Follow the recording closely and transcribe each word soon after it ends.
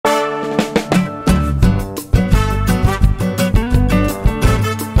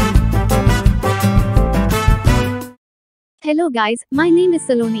Hello guys, my name is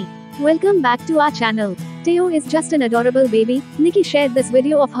Saloni. Welcome back to our channel. Teo is just an adorable baby. Nikki shared this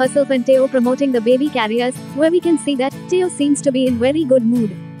video of herself and Teo promoting the baby carriers, where we can see that Teo seems to be in very good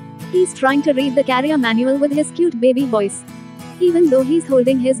mood. He's trying to read the carrier manual with his cute baby voice. Even though he's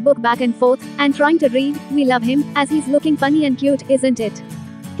holding his book back and forth, and trying to read, we love him, as he's looking funny and cute, isn't it?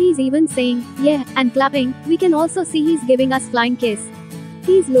 He's even saying, yeah, and clapping. We can also see he's giving us flying kiss.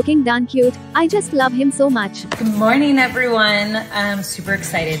 He's looking darn cute. I just love him so much. Good morning, everyone. I'm super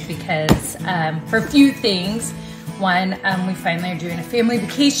excited because for a few things. One, we finally are doing a family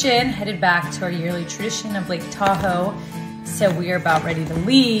vacation, headed back to our yearly tradition of Lake Tahoe. So we are about ready to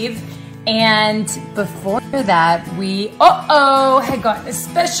leave. And before that, we, had gotten a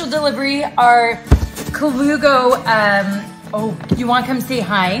special delivery. Our Colugo, you want to come say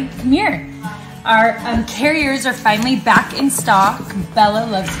hi? Come here. Our carriers are finally back in stock. Bella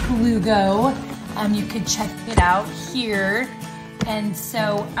loves Colugo. You could check it out here. And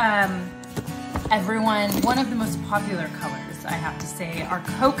so everyone, one of the most popular colors, I have to say, our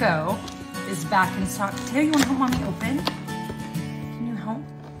Cocoa is back in stock. Teo, you want to help mommy open? Can you help?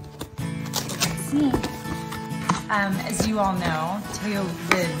 Let's see. As you all know, Teo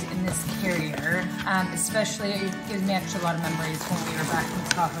lived in this carrier. Especially, it gives me actually a lot of memories when we were back in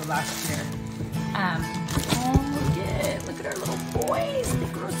Tahoe last year. Look at our little boys. They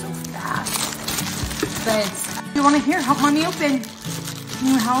grow so fast. But you want to help mommy open? Can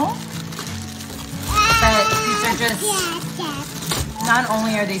you help? But these are just, not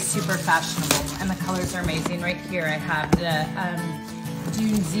only are they super fashionable, and the colors are amazing. Right here I have the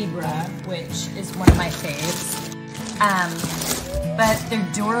Dune Zebra, which is one of my faves. But they're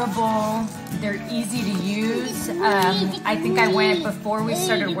durable, they're easy to use. I think I went, before we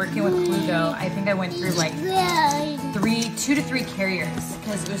started working with Colugo, I think I went through like 2 to 3 carriers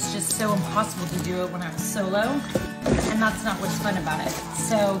because it was just so impossible to do it when I was solo. And that's not what's fun about it.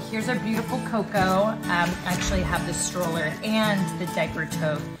 So here's our beautiful Cocoa. I actually have the stroller and the diaper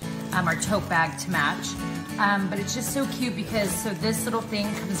tote, our tote bag to match. But it's just so cute because, so this little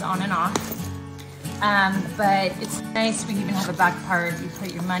thing comes on and off. But it's nice. We even have a back part. You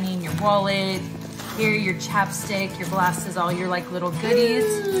put your money in your wallet, here your chapstick, your glasses, all your like little goodies.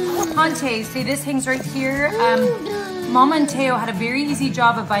 Hante, see this hangs right here. Mama and Teo had a very easy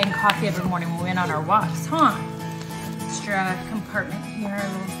job of buying coffee every morning when we went on our walks, huh? Extra compartment here, a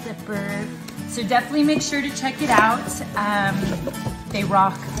little zipper. So definitely make sure to check it out. They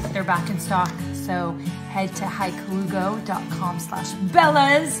rock. They're back in stock. So head to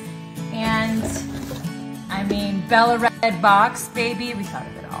highcolugo.com/Bellas. And I mean, Bella Red Box, baby. We thought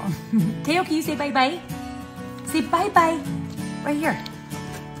of it all. Teo, can you say bye-bye? Say bye-bye. Right here.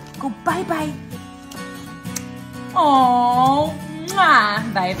 Go bye-bye. Oh,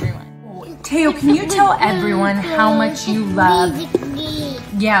 mwah. Bye, everyone. Teo, can you tell everyone how much you love,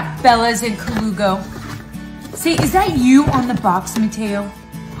 Bella's and Colugo? Say, is that you on the box, Mateo?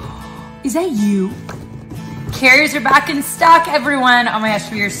 Is that you? Carriers are back in stock, everyone. Oh my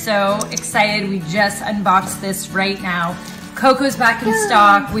gosh, we are so excited. We just unboxed this right now. Cocoa's back in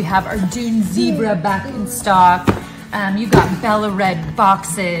stock. We have our Dune Zebra back in stock. You got Bella Red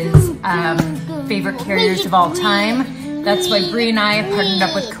boxes, favorite carriers of all time. That's why Brie and I have partnered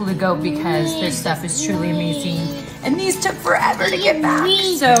up with Colugo because their stuff is truly amazing. And these took forever to get back.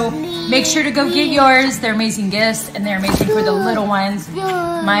 So make sure to go get yours. They're amazing gifts and they're amazing for the little ones.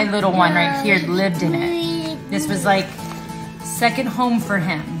 My little one right here lived in it. This was like second home for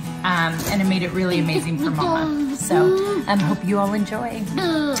him, and it made it really amazing for Mama. So hope you all enjoy.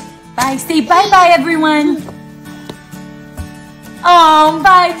 Bye. Say bye-bye, everyone. Oh,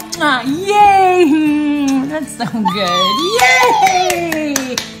 bye. Yay. That's so good.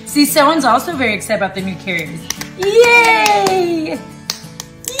 Yay. See, someone's also very excited about the new carriers. Yay.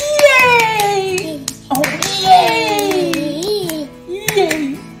 Yay. Oh, yay.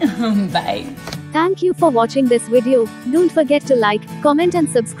 Yay. Bye. Thank you for watching this video. Don't forget to like, comment and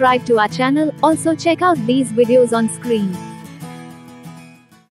subscribe to our channel. Also check out these videos on screen.